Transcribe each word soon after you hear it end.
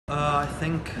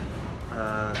think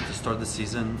to start the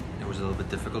season it was a little bit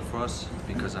difficult for us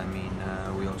because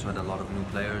we also had a lot of new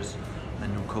players, a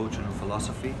new coach, a new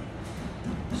philosophy.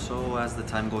 So as the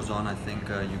time goes on, I think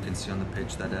you can see on the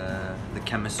pitch that the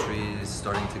chemistry is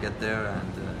starting to get there,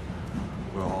 and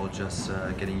we're all just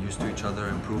getting used to each other,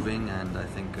 improving, and I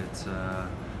think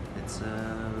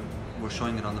we're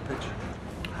showing it on the pitch.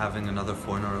 Having another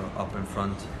foreigner up in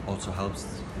front also helps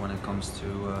when it comes to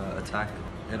attack.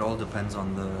 It all depends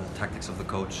on the tactics of the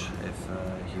coach. If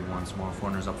he wants more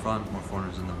foreigners up front, more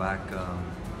foreigners in the back.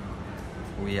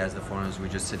 We as the foreigners, we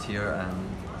just sit here and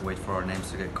wait for our names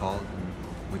to get called,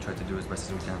 and we try to do as best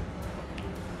as we can.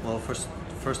 Well,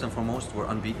 first and foremost, we're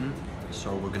unbeaten,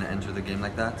 so we're going to enter the game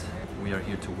like that. We are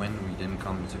here to win. We didn't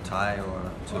come to tie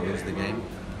or to lose the game.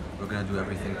 We're going to do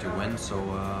everything to win, so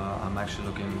I'm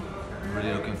actually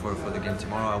really looking forward for the game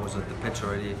tomorrow. I was at the pitch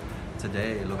already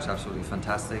today. It looks absolutely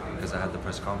fantastic because I had the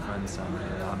press conference,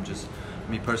 and I'm just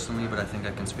me personally, but I think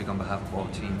I can speak on behalf of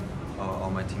all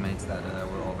my teammates that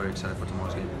we're all very excited for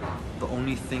tomorrow's game. The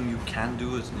only thing you can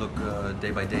do is look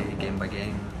day by day, game by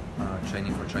game,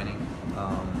 training for training.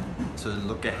 To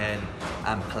look ahead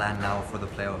and plan now for the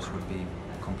playoffs would be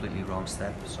a completely wrong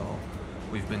step. So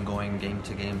we've been going game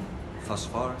to game thus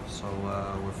far, so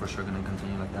we're for sure going to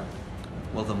continue like that.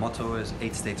 Well, the motto is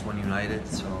 8 states, 1 united,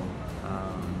 so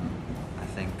I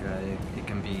think it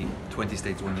can be 20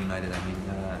 states, 1 united.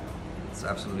 It's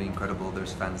absolutely incredible.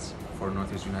 There's fans for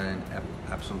NorthEast United in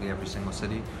absolutely every single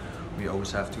city. We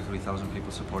always have 2,000–3,000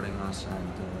 people supporting us,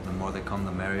 and the more they come,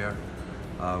 the merrier.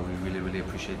 We really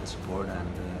appreciate the support, and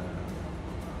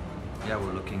yeah,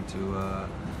 we're looking to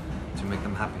make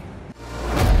them happy.